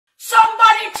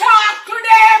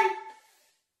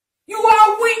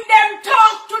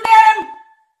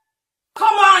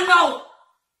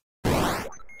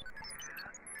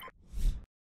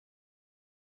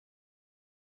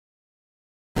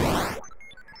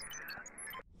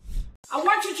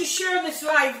want you to share this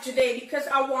live today because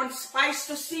I want Spice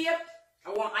to see it.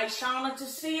 I want Ishawna to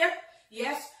see it.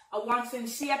 Yes. I want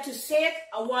Shenseea to say it.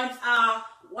 I want,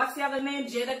 what's the other name?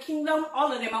 Jada Kingdom.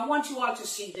 All of them. I want you all to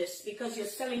see this because you're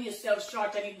selling yourself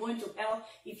short and you're going to hell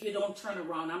if you don't turn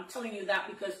around. I'm telling you that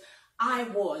because I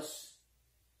was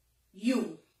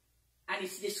you. And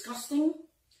it's disgusting.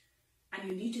 And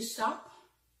you need to stop.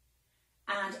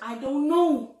 And I don't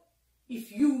know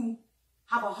if you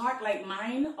have a heart like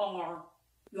mine or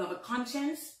you have a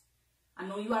conscience. I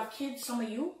know you have kids, some of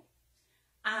you.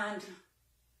 And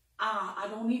I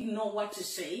don't even know what to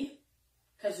say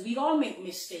because we all make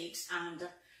mistakes. And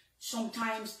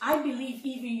sometimes I believe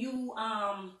even you,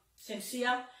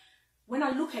 Shenseea, when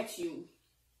I look at you,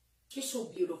 you're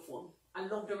so beautiful. I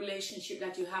love the relationship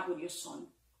that you have with your son.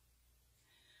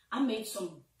 I made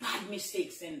some bad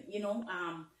mistakes and, you know,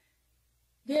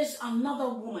 there's another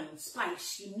woman,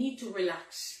 Spice. You need to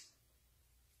relax.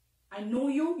 I know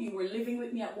you were living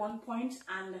with me at one point,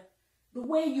 and the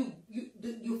way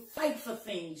you fight for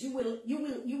things, you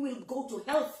will go to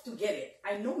health to get it.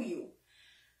 I know you.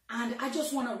 And I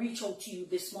just want to reach out to you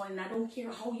this morning. I don't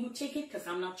care how you take it because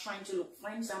I'm not trying to look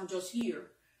friends. I'm just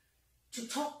here to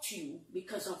talk to you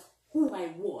because of who I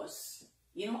was.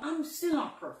 You know, I'm still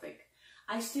not perfect.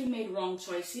 I still made wrong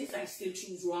choices. I still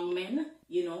choose wrong men,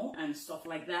 you know, and stuff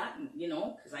like that, you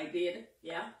know, because I did,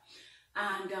 yeah.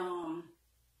 And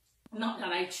not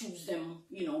that I choose them,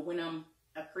 you know, when I'm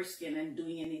a Christian and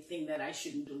doing anything that I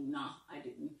shouldn't do. No, I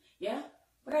didn't, yeah.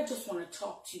 But I just want to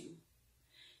talk to you.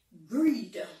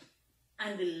 Greed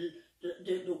and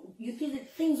you think the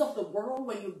things of the world,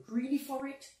 when you're greedy for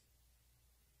it,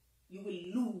 you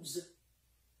will lose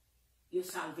your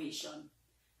salvation.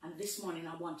 And this morning,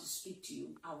 I want to speak to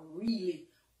you. I really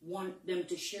want them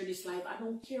to share this live. I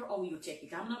don't care how you take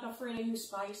it. I'm not afraid of you,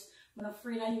 Spice. I'm not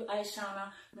afraid of you,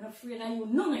 Ishawna. I'm not afraid of you,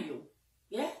 none of you.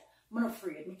 Yeah? I'm not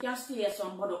afraid. I can't stay here so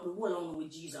I'm bothered up the whole on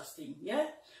with Jesus thing. Yeah?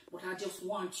 But I just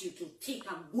want you to take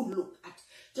a good look at,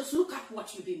 just look at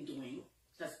what you've been doing.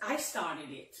 Because I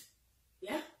started it.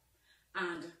 Yeah?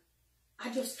 And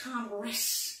I just can't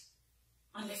rest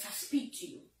unless I speak to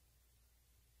you.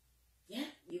 Yeah,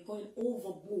 you're going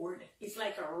overboard. It's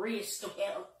like a race to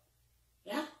hell.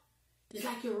 Yeah, it's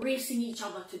like you're racing each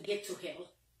other to get to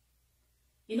hell.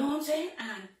 You know what I'm saying?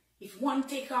 And if one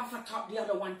take off a top, the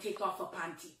other one take off a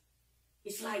panty.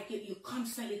 It's like you're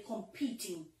constantly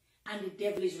competing and the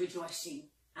devil is rejoicing.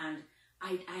 And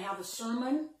I have a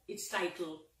sermon. It's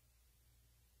titled,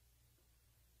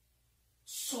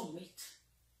 Submit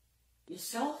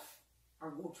Yourself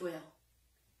or Go to Hell.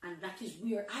 And that is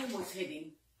where I was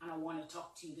heading. And I want to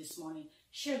talk to you this morning.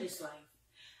 Share this live.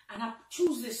 And I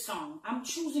choose this song. I'm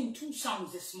choosing 2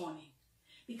 songs this morning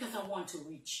because I want to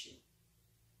reach you.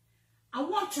 I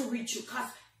want to reach you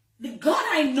because the God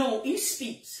I know, He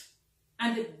speaks.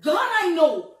 And the God I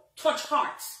know touch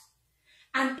hearts.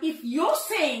 And if you're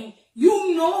saying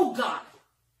you know God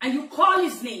and you call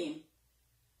His name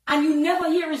and you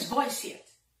never hear His voice yet,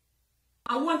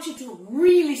 I want you to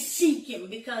really seek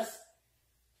Him because,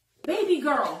 baby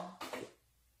girl,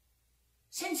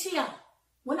 Shenseea,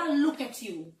 when I look at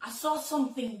you, I saw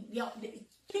something,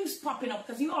 things popping up,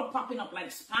 because you're all popping up like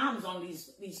spams on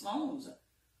these phones.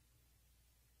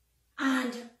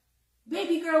 And,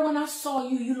 baby girl, when I saw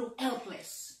you, you look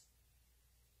helpless.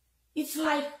 It's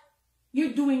like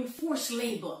you're doing forced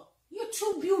labor. You're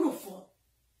too beautiful.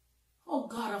 Oh,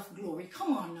 God of glory,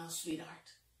 come on now, sweetheart.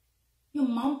 Your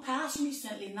mom passed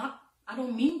recently, I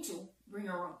don't mean to bring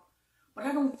her up, but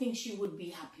I don't think she would be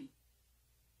happy.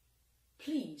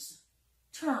 Please,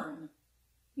 turn.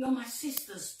 You're my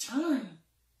sisters. Turn.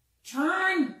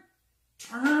 Turn.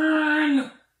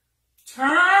 Turn.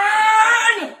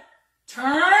 Turn.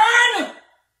 Turn.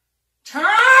 Turn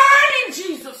in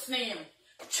Jesus' name.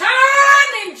 Turn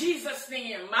in Jesus'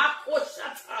 name.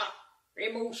 Makoshata.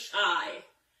 Rebushai.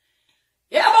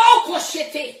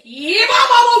 Yabokoshete.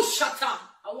 Yababushata.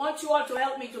 I want you all to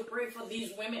help me to pray for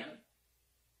these women.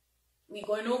 We're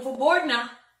going overboard now.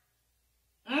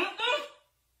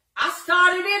 I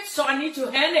started it, so I need to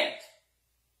end it.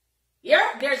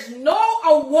 Yeah, there's no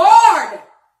award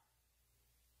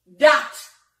that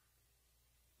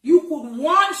you could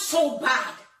want so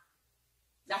bad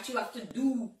that you have to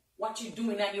do what you're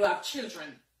doing and you have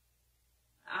children.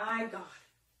 My God.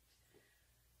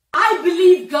 I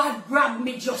believe God grabbed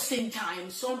me just in time,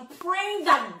 so I'm praying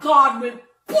that God will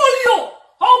pull you,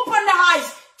 open the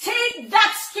eyes, take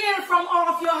that scale from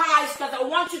off your eyes because I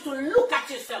want you to look at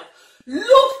yourself.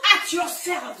 Look at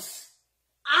yourselves.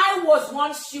 I was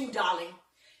once you, darling.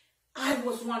 I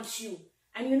was once you.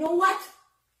 And you know what?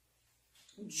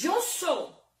 Just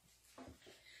so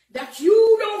that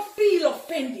you don't feel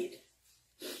offended.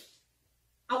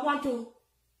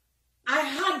 I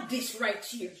had this right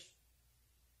here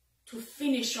to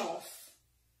finish off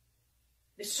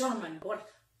the sermon, but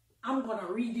I'm going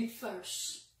to read it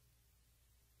first.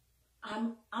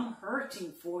 I'm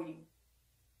hurting for you.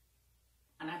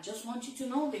 And I just want you to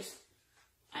know this.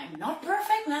 I'm not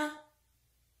perfect now.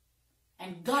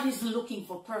 And God is looking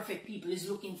for perfect people. He's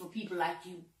looking for people like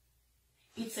you.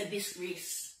 It's a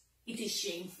disgrace. It is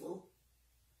shameful.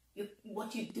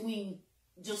 What you're doing,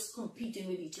 just competing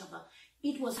with each other.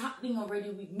 It was happening already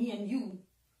with me and you,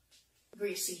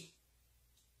 Gracie.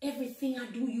 Everything I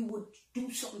do, you would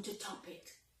do something to top it.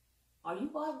 Are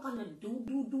you all gonna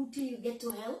do till you get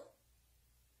to hell?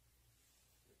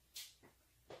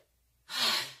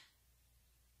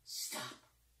 Stop.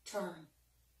 Turn.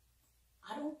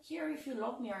 I don't care if you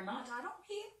love me or not. I don't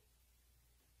care.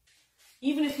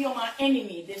 Even if you're my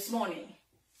enemy this morning,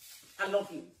 I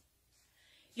love you.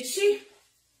 You see,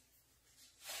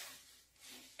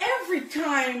 every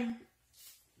time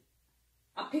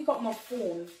I pick up my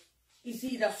phone, it's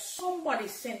either somebody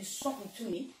sends something to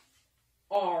me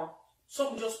or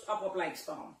something just pop up like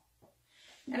spam.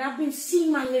 And I've been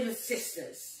seeing my little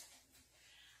sisters,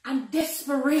 and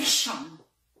desperation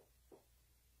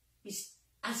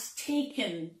has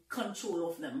taken control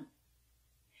of them.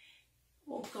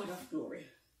 Oh, God of glory.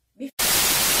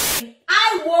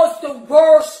 I was the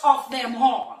worst of them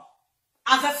all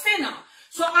as a sinner.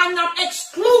 So I'm not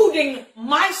excluding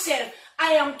myself.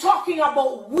 I am talking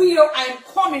about where I'm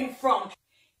coming from.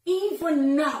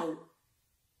 Even now,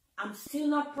 I'm still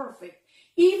not perfect.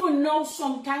 Even now,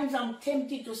 sometimes I'm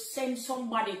tempted to send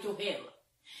somebody to hell.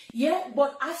 Yeah,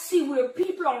 but I see where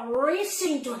people are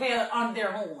racing to hell on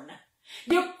their own.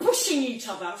 They're pushing each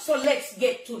other. So let's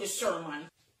get to the sermon.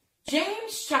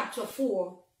 James chapter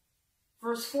 4,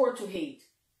 verse 4 to 8.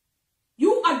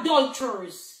 You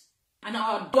adulterers and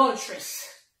adulteress,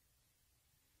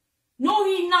 know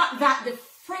ye not that the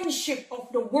friendship of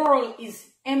the world is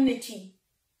enmity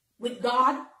with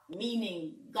God?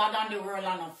 Meaning God and the world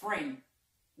are not friend.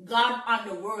 God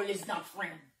and the world is not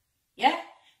friend. Yeah?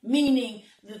 Meaning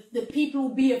the people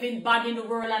who behave bad in the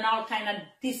world and all kind of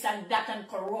this and that and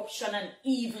corruption and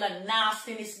evil and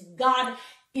nastiness. God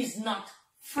is not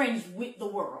friends with the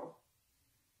world.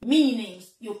 Meaning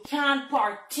you can't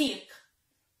partake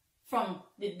from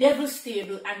the devil's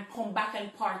table and come back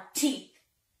and partake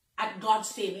at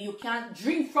God's table. You can't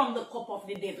drink from the cup of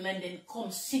the devil and then come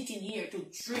sitting here to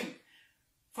drink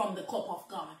from the cup of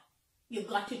God. You've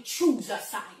got to choose a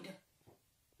side.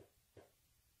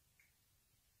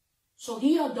 So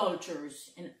the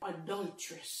adulterers and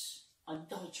adulteress,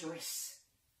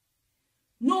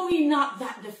 know ye not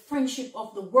that the friendship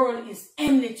of the world is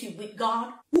enmity with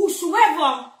God?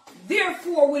 Whosoever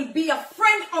therefore will be a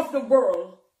friend of the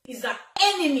world is an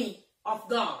enemy of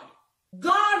God.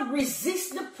 God resists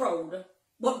the proud,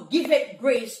 but giveth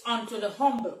grace unto the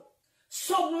humble.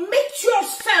 Submit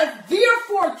yourself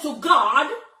therefore to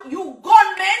God, you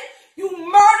gunmen, you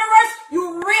murderers,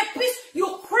 you rapists, you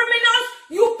criminals,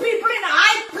 you people in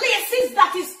high places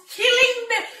that is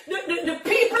killing the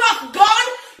people of God,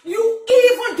 you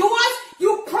evildoers,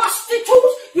 you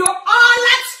prostitutes, you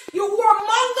harlots, you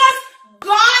whoremongers.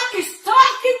 God is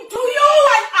talking to you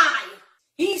and I.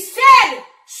 He said,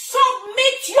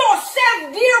 submit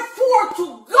yourself therefore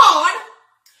to God,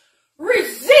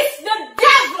 resist the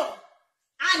devil,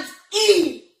 and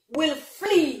he will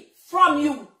flee from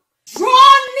you.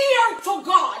 Draw near to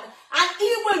God, and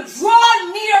he will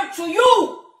draw near to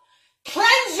you.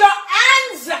 Cleanse your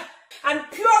hands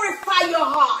and purify your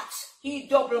hearts. He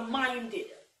double-minded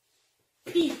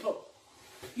people.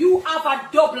 You have a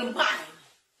double mind.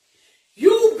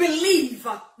 You believe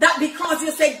that because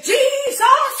you say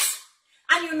Jesus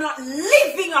and you're not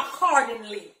living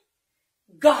accordingly,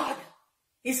 God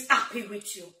is happy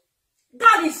with you.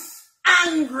 God is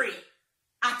angry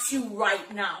at you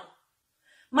right now.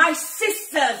 My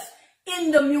sisters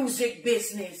in the music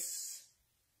business,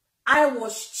 I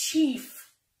was chief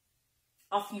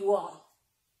of you all.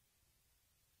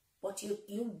 But you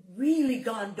really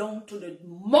gone down to the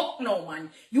muck now, man.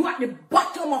 You at the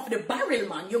bottom of the barrel,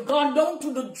 man. You gone down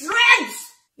to the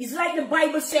dregs. It's like the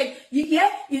Bible said,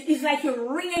 yeah? It's like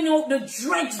you're wringing out the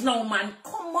dregs now, man.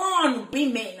 Come on,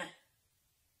 women.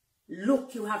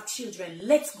 Look, you have children.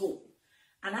 Let's go.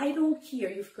 And I don't care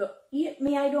if you eat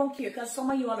me, I don't care, because some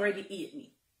of you already ate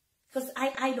me. Because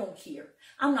I don't care.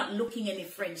 I'm not looking any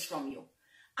friends from you.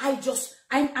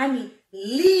 I'm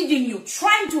leading you,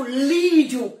 trying to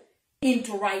lead you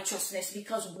into righteousness,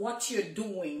 because what you're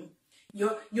doing,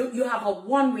 You have a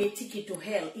one-way ticket to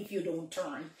hell if you don't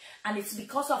turn. And it's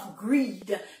because of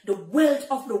greed, the wealth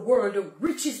of the world, the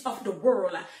riches of the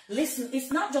world. Listen,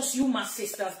 it's not just you, my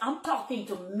sisters. I'm talking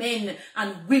to men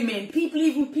and women, people,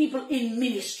 even people in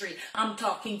ministry. I'm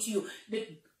talking to you.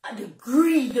 The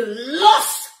greed, the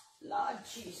lust. Lord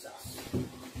Jesus.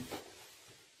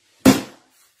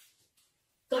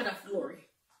 God of glory.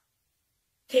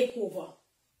 Take over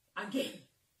again.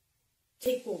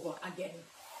 Take over again.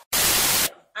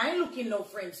 I ain't looking no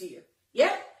friends here.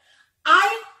 Yeah?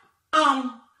 I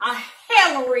am a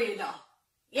hell raider.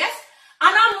 Yes?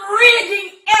 And I'm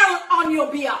raiding hell on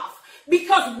your behalf.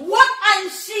 Because what I'm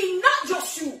seeing, not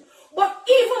just you, but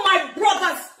even my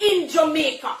brothers in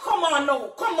Jamaica. Come on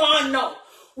now. Come on now.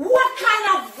 What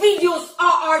kind of videos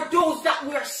are those that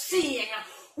we're seeing?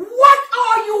 What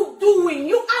are you doing?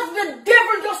 You have the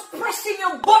devil just pressing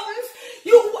your buttons.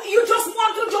 You just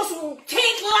want to just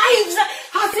take lives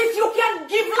as if you can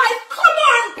give life. Come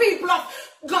on, people of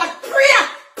God. Prayer.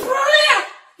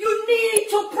 You need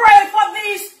to pray for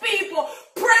these people.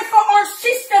 Pray for our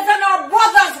sisters and our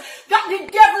brothers that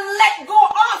the devil let go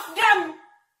of them.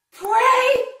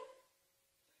 Pray.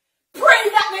 Pray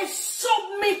that they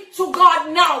submit to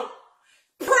God now.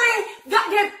 Pray that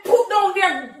they put down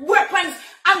their weapons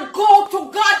and go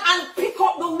to God and pick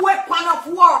up the weapon of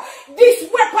war. This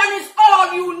weapon is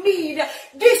all you need.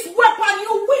 This weapon,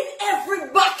 you win every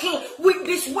battle with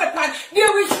this weapon.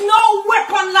 There is no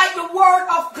weapon like the word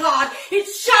of God.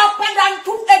 It's sharper than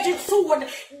two-edged sword.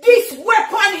 This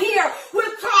weapon here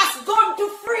will cause gun to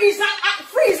freeze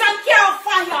and kill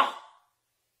fire.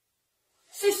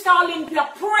 Sister Olympia,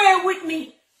 pray with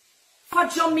me for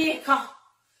Jamaica.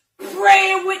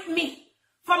 Pray with me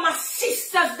for my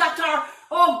sisters that are,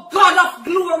 oh God of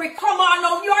glory. Come on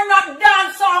now, you're not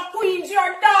dancehall queens,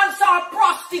 you're dancehall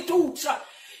prostitutes.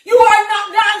 You are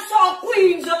not dancehall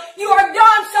queens, you are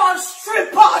dancehall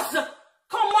strippers.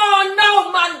 Come on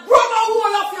now, man, grab a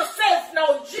hold of yourself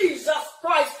now, Jesus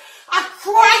Christ. I'm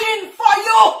crying for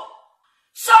you.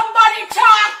 Somebody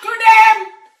talk to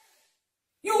them.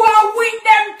 You are with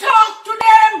them, talk to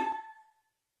them.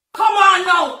 Come on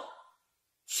now.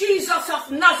 Jesus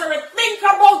of Nazareth, think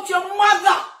about your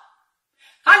mother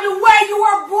and the way you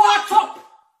were brought up.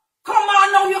 Come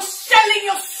on now, you're selling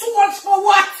your souls for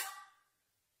what?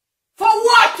 For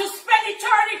what? To spend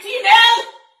eternity in hell?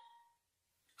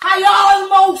 I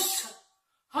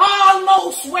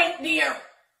almost went there.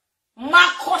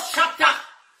 Makoshata,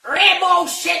 Rebo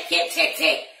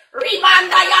Sheketete,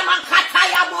 Rimanda Yamakata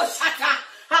Yaboshata.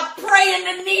 I pray in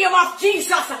the name of Jesus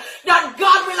that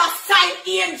God will assign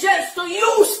angels to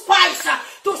you, Spice,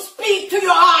 to speak to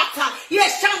your heart.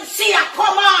 Yes, Shenseea,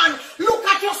 come on. Look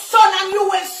at your son and you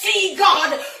will see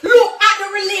God. Look at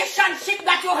the relationship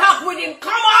that you have with him.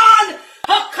 Come on.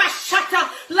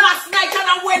 Last night and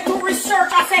I went to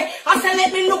research. I said,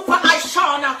 let me look for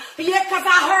Ishawna. Yeah, because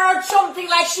I heard something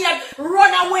like she had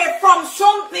run away from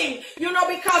something. You know,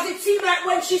 because it seemed like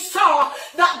when she saw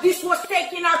that this was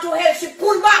taking her to hell, she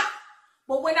pulled back.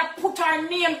 But when I put her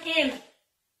name in,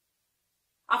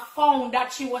 I found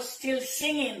that she was still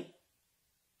singing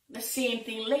the same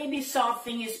thing. Lady Soft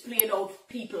thing is played out,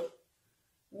 people.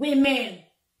 Women.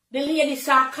 The ladies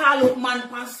are call out man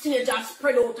on stage and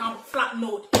spread out and flat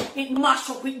note. It mash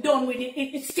up, it done with it.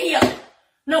 It's still.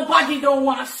 Nobody don't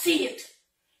want to see it.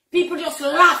 People just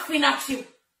laughing at you.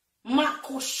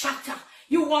 Mako Shatta.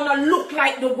 You want to look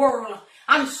like the world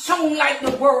and sound like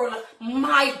the world.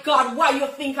 My God, why you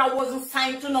think I wasn't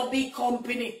signed to no big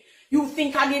company? You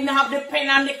think I didn't have the pen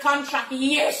and the contract?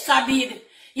 Yes, I did.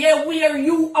 Yeah, where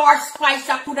you are,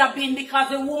 Spicer, could have been, because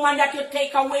the woman that you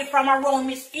take away from around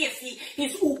Miss Casey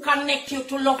is who connect you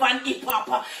to love and hip-hop.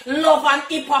 Love and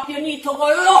hip-hop, you need to go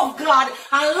love God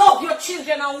and love your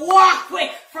children and walk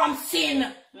away from sin.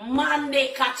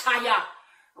 Mande Kataya.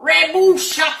 Rebu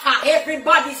Shaka.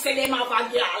 Everybody say them have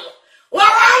a girl. What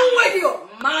wrong with you?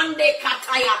 Mande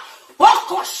Kataya.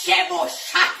 Okoshebo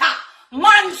Shaka.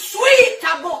 Man sweet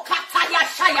about Kataya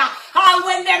Shaya. All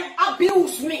when them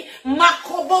abuse me.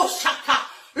 Makobo Shaka.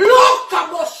 Look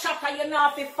about Shaka. You know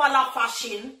if you follow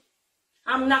fashion.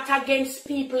 I'm not against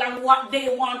people and what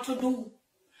they want to do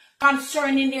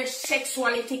concerning their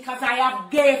sexuality, because I have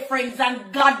gay friends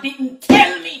and God didn't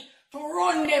tell me to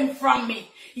run them from me.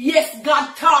 Yes,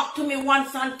 God talked to me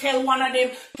once and tell one of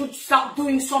them to stop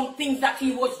doing some things that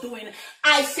he was doing.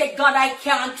 I said, God, I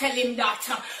can't tell him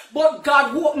that. But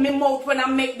God opened my mouth when I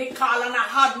make the call, and I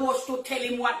had words to tell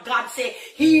him what God said.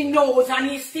 He knows, and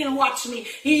he still watch me.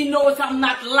 He knows I'm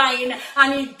not lying,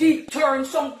 and he did turn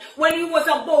some. When he was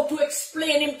about to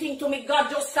explain him thing to me, God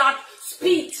just started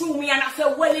speak through me, and I say,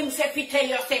 well, himself, he tell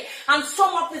you, say, and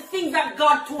some of the things that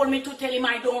God told me to tell him,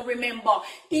 I don't remember.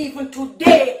 Even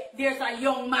today, there's a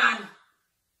young man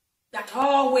that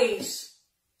always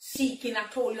seeking. I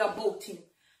told you about him.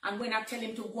 And when I tell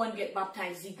him to go and get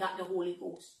baptized, he got the Holy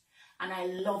Ghost. And I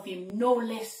love him no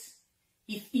less.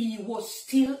 If he was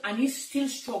still, and he's still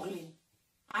struggling.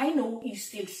 I know he's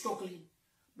still struggling.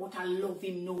 But I love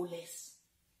him no less.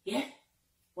 Yeah?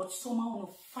 But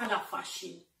somehow follow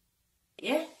fashion.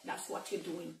 Yeah? That's what you're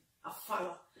doing. A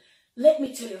follow. Let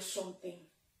me tell you something.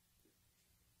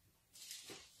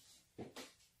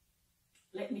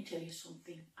 Let me tell you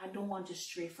something. I don't want to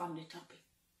stray from the topic.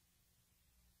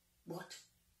 But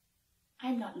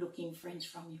I'm not looking friends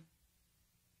from you.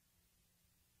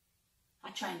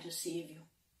 I'm trying to save you.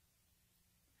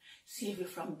 Save you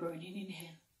from burning in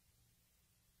hell.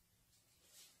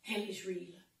 Hell is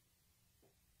real.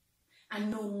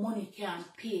 And no money can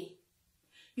pay.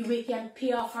 You can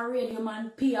pay off a radio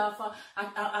man, pay off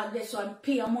this one,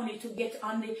 pay money to get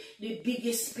on the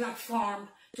biggest platform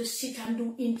to sit and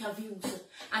do interviews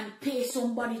and pay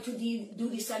somebody to do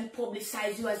this and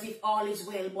publicize you as if all is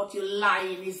well, but you're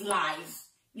lying is lies.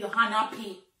 You're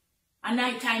unhappy. At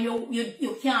night time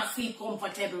you can't sleep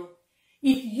comfortable.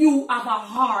 If you have a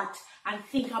heart and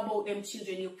think about them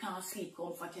children, you can't sleep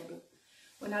comfortable.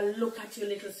 When I look at your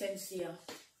little Shenseea,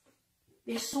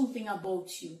 there's something about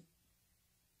you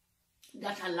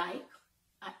that I like,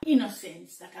 an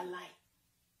innocence that I like.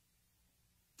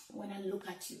 When I look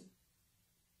at you,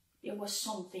 there was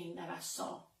something that I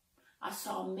saw. I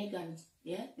saw Megan,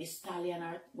 yeah, the stallion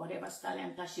or whatever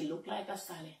stallion, because she looked like a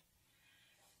stallion.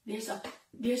 There's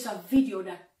a video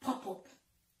that pop up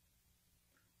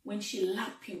when she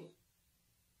lap you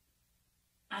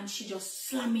and she just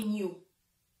slamming you,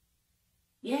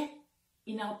 yeah,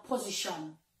 in her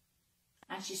position,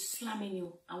 and she's slamming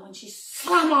you, and when she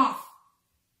slam off,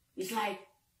 it's like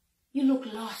you look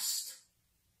lost,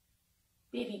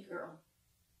 baby girl.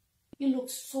 You look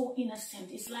so innocent.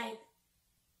 It's like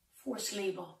forced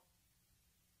labor.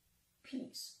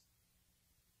 Please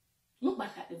look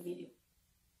back at the video.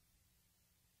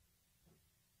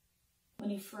 When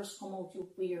you first come out, you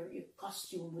wear your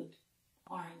costume with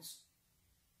horns.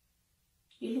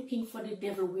 You're looking for the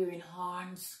devil wearing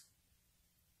horns.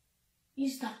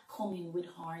 He's not coming with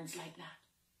horns like that.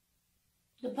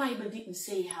 The Bible didn't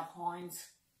say he have horns.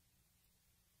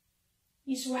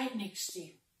 He's right next to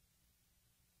you.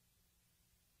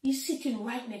 He's sitting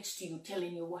right next to you,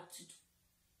 telling you what to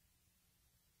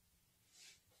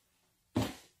do.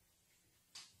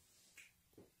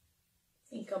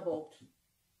 Think about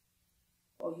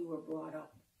how you were brought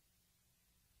up.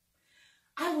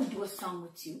 I would do a song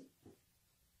with you.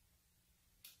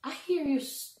 I hear you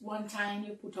one time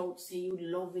you put out, say you'd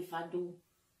love if I do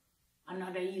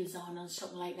another heels on and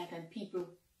something like that, and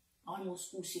people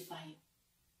almost crucify you.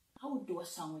 I would do a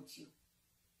song with you.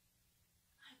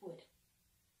 I would.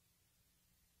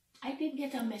 I did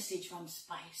get a message from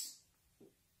Spice.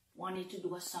 Wanted to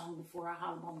do a song before her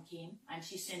album came, and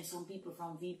she sent some people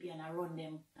from VP, and I run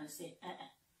them and said,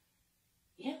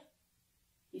 yeah,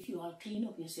 if you all clean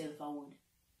up yourself, I would.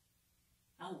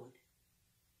 I would.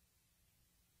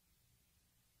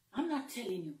 I'm not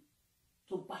telling you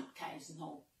to baptize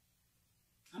now.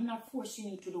 I'm not forcing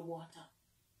you to the water.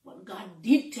 But God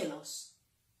did tell us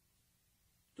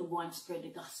to go and spread the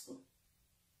gospel.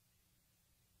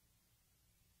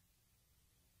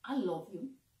 I love you.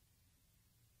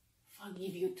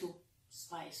 Forgive you too,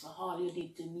 Spice, for all you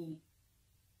did to me.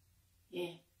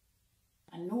 Yeah.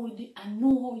 I know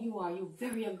how you are. You're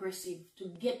very aggressive. To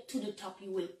get to the top,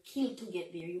 you will kill to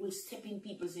get there. You will step in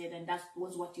people's head, and that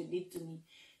was what you did to me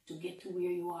to get to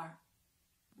where you are.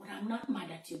 But I'm not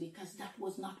mad at you, because that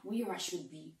was not where I should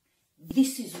be.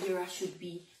 This is where I should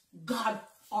be. God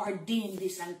ordained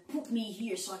this and put me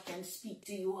here so I can speak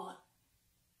to you all.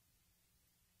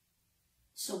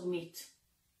 Submit.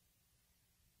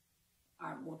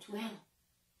 Or but well.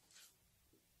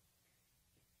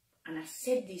 And I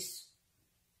said this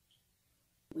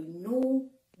with no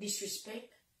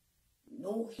disrespect,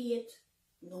 no hate,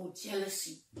 no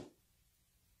jealousy.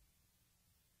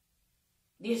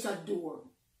 There's a door.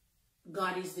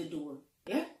 God is the door.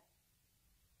 Yeah?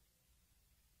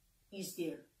 He's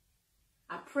there.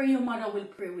 I pray your mother will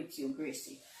pray with you,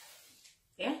 Gracie.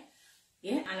 Yeah?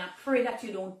 Yeah? And I pray that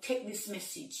you don't take this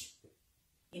message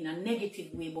in a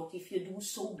negative way, but if you do,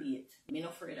 so be it. I'm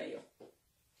not afraid of you.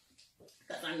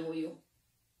 Because I know you.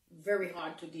 Very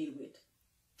hard to deal with.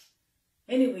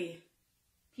 Anyway,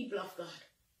 people of God,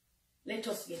 let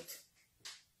us get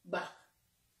back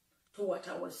to what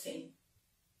I was saying.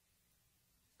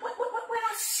 When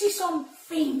I see some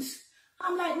things,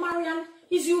 I'm like, Marion,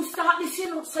 is you start this, you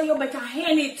know, so you better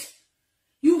end it.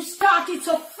 You start it,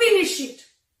 so finish it.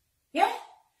 Yeah?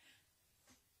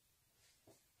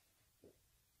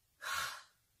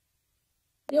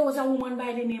 There was a woman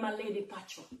by the name of Lady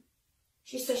Patro.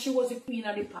 She said she was the queen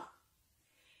of the pack.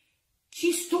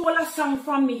 She stole a song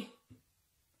from me.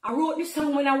 I wrote this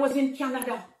song when I was in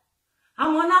Canada.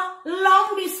 I'm on a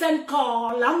long distance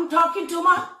call. I'm talking to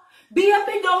my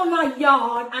baby down my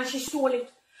yard, and she stole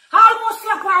it. I almost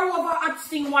slapped her over at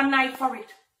sing one night for it.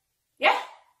 Yeah?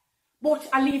 But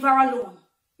I leave her alone.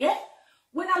 Yeah?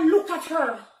 When I look at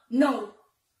her now,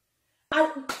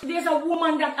 there's a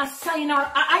woman that assigned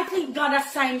her. I think God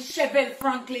assigned Chevelle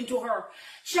Franklin to her.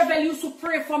 Chevelle used to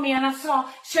pray for me, and I saw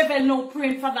Chevelle now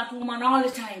praying for that woman all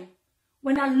the time.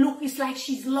 When I look, it's like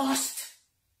she's lost.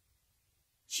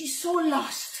 She's so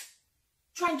lost.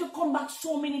 Trying to come back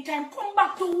so many times. Come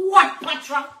back to what,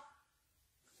 Patra?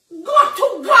 Go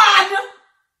to God.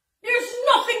 There's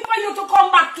nothing for you to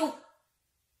come back to.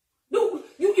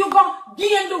 You're going to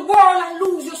gain the world and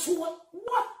lose your soul.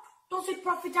 What does it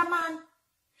profit a man?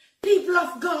 People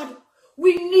of God,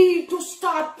 we need to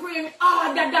start praying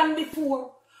harder than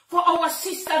before. For our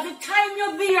sisters, the time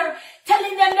you're there,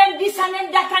 telling them then this and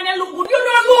then that and they look good. You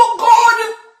don't look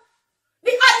good.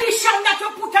 The addition that you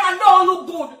put on don't look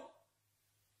good.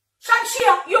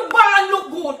 Shenseea, your barn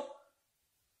look good.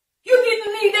 You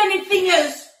didn't need anything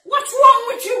else. What's wrong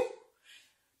with you?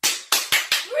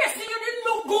 Gracie, you didn't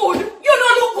look good. You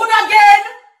don't look good again.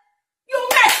 You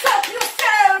messed up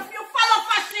yourself. You follow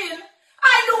fashion.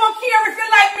 I don't care if you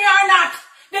like me or not.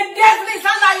 The devil is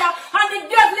a liar and the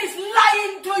devil is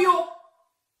lying to you.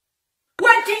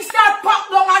 When things start pop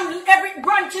down and every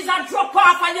branches are drop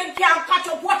off and you can't catch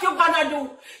up, what you gonna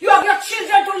do? You have your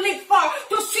children to live for,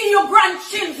 to see your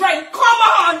grandchildren. Come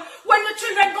on! When the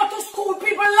children go to school,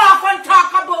 people laugh and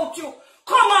talk about you.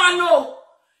 Come on now.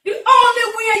 The only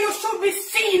way you should be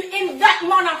seen in that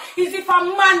manner is if a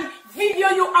man video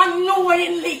you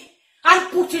unknowingly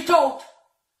and put it out.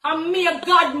 And may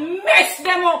God mess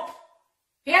them up.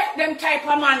 Yeah, them type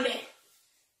of man there.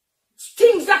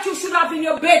 Things that you should have in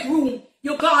your bedroom,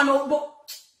 you gone out,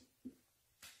 but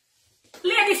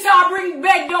ladies are bring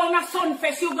bed down at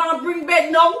Sunfest, you gonna bring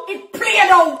bed now, it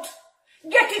played out.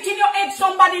 Get it in your head,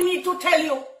 somebody need to tell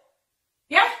you.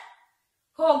 Yeah?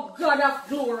 Oh God of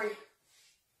glory.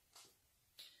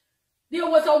 There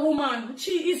was a woman,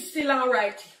 she is still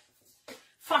alright.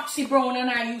 Foxy Brown and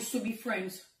I used to be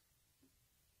friends.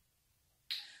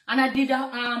 And I did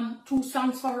 2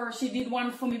 songs for her. She did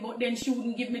one for me, but then she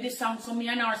wouldn't give me the song, so me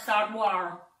and her start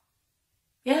war.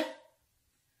 Yeah?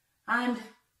 And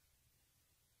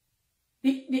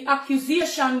the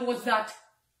accusation was that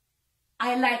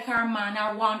I like her man,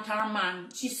 I want her man.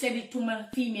 She said it to my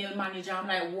female manager. I'm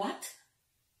like, what?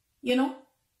 You know?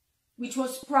 Which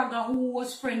was Praga, who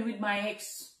was friend with my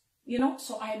ex. You know?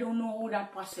 So I don't know how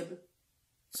that possible.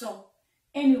 So,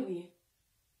 anyway.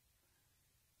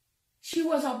 She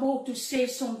was about to say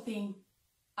something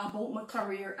about my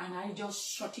career and I just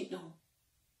shut it down.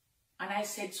 And I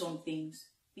said some things.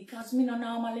 Because me no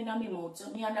normal in my mouth.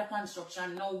 So me under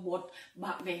construction now, but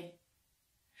back then.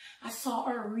 I saw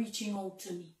her reaching out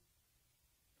to me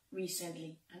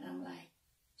recently. And I'm like,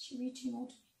 she reaching out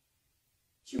to me?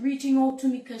 She reaching out to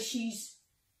me because she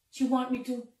want me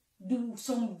to do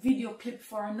some video clip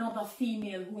for another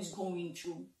female who is going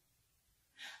through.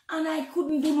 And I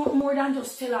couldn't do no more than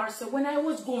just tell her. So when I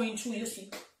was going through, you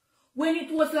see, when it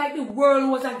was like the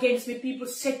world was against me, people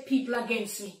set people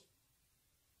against me,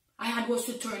 I had was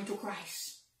to turn to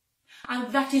Christ.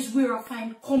 And that is where I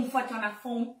find comfort and I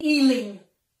found healing.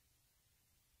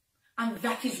 And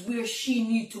that is where she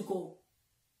needs to go.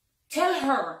 Tell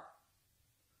her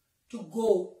to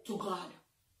go to God.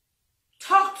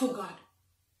 Talk to God.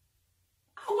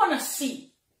 I want to see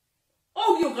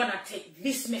how you're going to take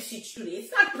this message today.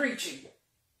 It's not preaching.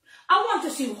 I want to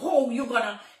see how you're going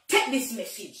to take this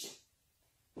message.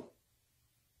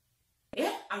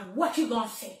 Yeah? And what you're going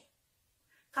to say.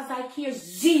 Because I care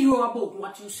zero about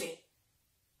what you say.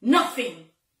 Nothing.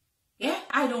 Yeah?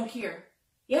 I don't care.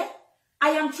 Yeah?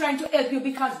 I am trying to help you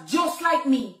because just like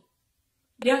me,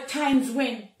 there are times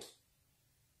when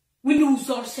we lose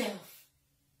ourselves.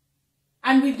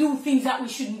 And we do things that we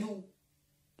shouldn't do.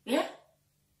 Yeah?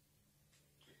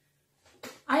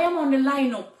 I am on the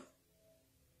lineup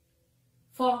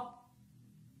for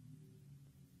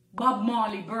Bob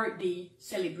Marley birthday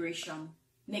celebration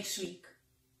next week.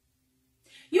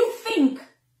 You think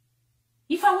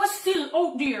if I was still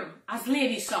out there as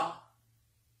ladies saw,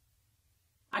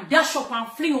 I dash up and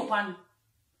fling up and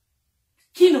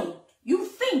keynote, you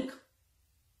think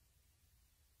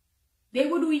they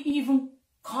would even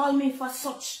call me for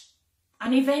such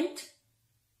an event,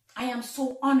 I am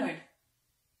so honored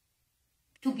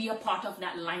to be a part of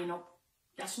that lineup.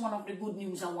 That's one of the good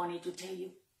news I wanted to tell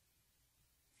you.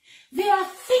 There are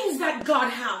things that God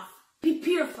have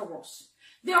prepared for us.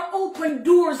 There are open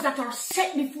doors that are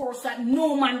set before us that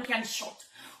no man can shut.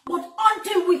 But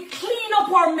until we clean up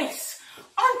our mess,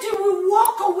 until we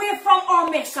walk away from our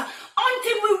mess,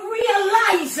 until we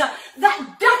realize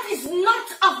that that is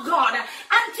not of God,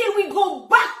 until we go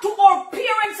back to our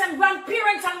parents and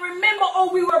grandparents and remember how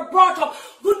we were brought up.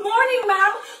 Good morning,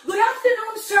 ma'am. Good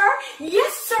afternoon, sir.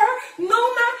 Yes, sir.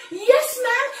 No, ma'am. Yes,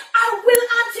 ma'am. I will,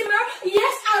 Auntie Mer.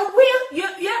 Yes, I will.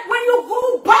 Yeah. When you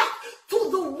go back to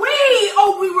the way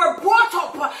how we were brought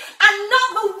up and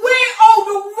not the way how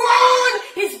the world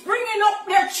is bringing up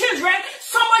their children.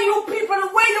 Some of you people, the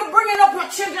way you're bringing up your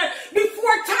children,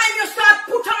 before time you start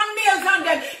put on nails on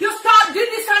them, you start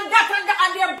doing this and that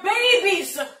and they're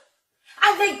babies.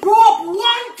 And they grow up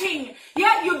wanting,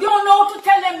 yet you don't know to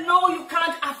tell them, no, you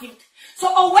can't have it.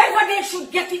 So however they should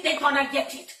get it, they're gonna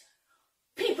get it.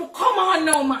 People, come on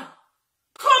now, man.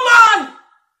 Come on.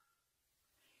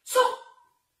 So,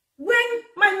 when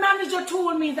my manager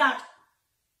told me that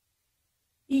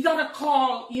he got a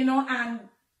call, you know, and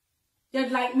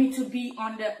they'd like me to be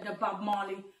on the Bob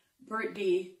Marley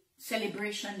birthday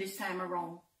celebration this time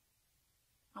around,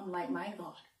 I'm like, my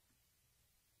God.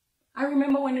 I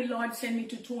remember when the Lord sent me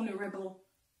to Rebel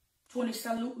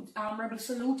Salute,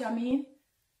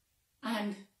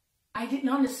 and I didn't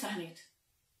understand it.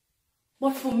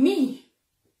 But for me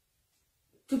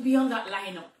to be on that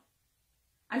lineup,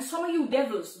 and some of you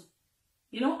devils,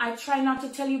 you know, I try not to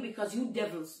tell you because you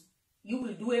devils, you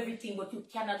will do everything, but you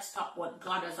cannot stop what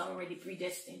God has already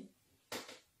predestined.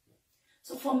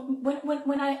 So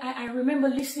when I remember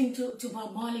listening to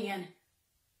Bob Marley, and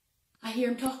I hear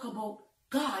him talk about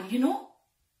God, you know,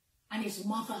 and his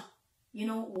mother, you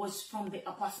know, was from the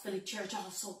Apostolic Church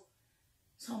also.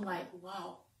 So I'm like,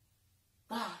 wow,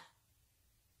 God.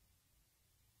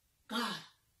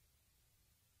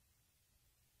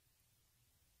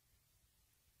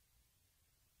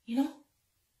 You know,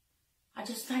 I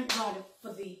just thank God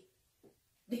for the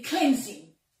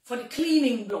cleansing, for the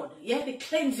cleaning blood. Yeah, the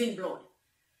cleansing blood.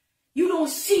 You don't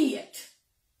see it,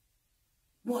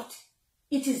 but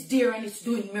it is there and it's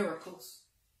doing miracles.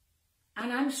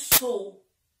 And I'm so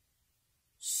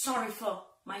sorry for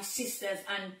my sisters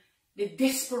and the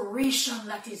desperation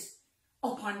that is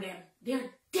upon them. They're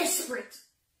desperate.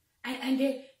 And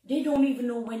they don't even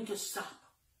know when to stop.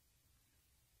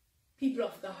 People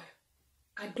of God,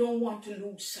 I don't want to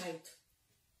lose sight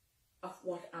of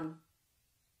what I'm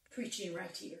preaching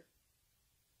right here.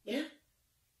 Yeah?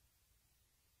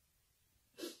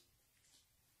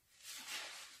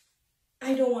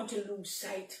 I don't want to lose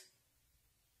sight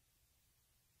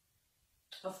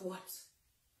of what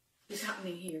is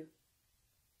happening here.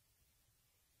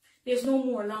 There's no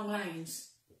more long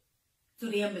lines to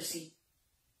the embassy.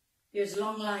 There's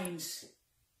long lines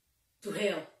to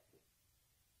hell.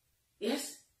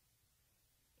 Yes?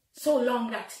 So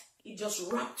long that it just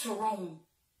wrap around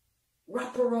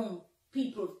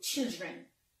people, children.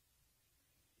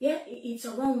 Yeah, it's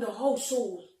around the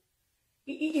household.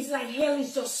 It's like hell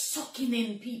is just sucking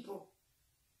in people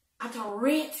at a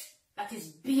rate that is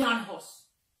beyond us.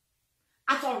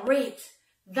 At a rate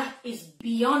that is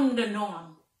beyond the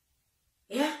norm.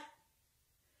 Yeah?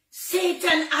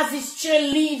 Satan has his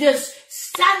cheerleaders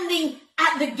standing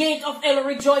at the gate of hell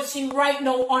rejoicing right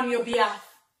now on your behalf.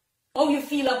 How you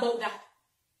feel about that?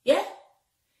 Yeah?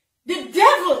 The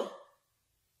devil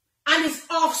and his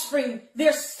offspring,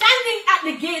 they're standing at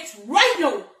the gates right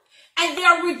now and they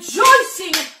are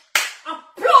rejoicing,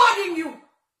 applauding you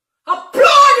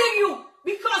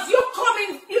because you're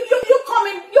coming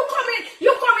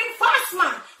fast,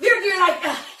 man. They're like,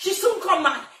 she soon come,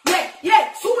 man.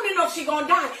 Yeah, soon enough she gonna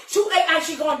die. And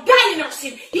she gonna die in her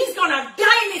sin. He's gonna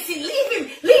die in his sin. Leave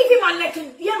him and let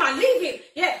him, yeah man, leave him.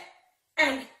 Yeah.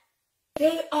 And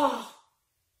they are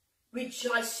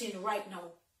rejoicing right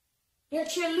now. They're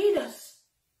cheerleaders.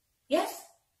 Yes?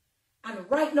 And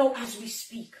right now as we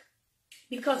speak,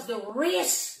 because the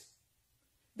race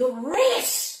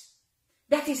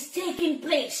that is taking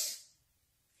place,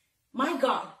 my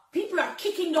God, people are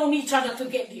kicking down each other to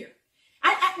get there.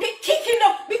 And they're kicking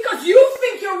up because you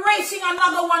think you're racing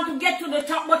another one to get to the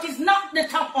top, but it's not the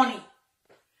top, honey.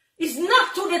 It's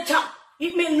not to the top.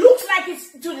 It may look like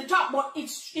it's to the top, but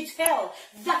it's hell.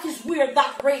 That is where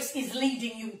that race is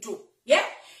leading you to. Yeah?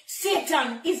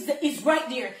 Satan is right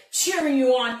there cheering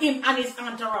you on, him and his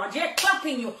entourage. Yeah?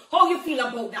 Clapping you. How you feel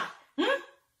about that?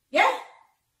 Yeah?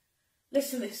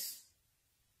 Listen to this.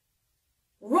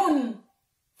 Run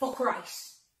for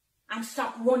Christ and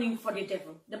stop running for the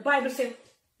devil. The Bible says,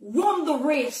 run the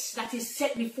race that is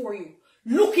set before you.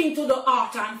 Look into the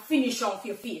altar and finish off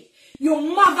your faith. Your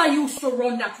mother used to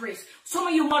run that race. Some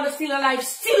of you mothers still alive,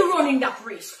 still running that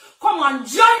race. Come on,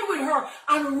 join with her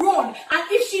and run. And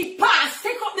if she passed,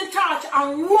 take up the torch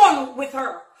and run with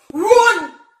her.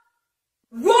 Run!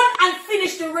 Run and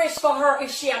finish the race for her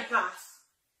if she had passed.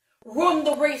 Run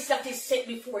the race that is set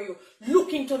before you.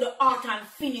 Look into the altar and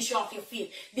finish off your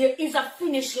faith. There is a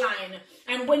finish line.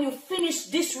 And when you finish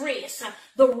this race,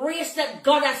 the race that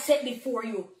God has set before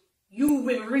you, you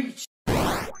will reach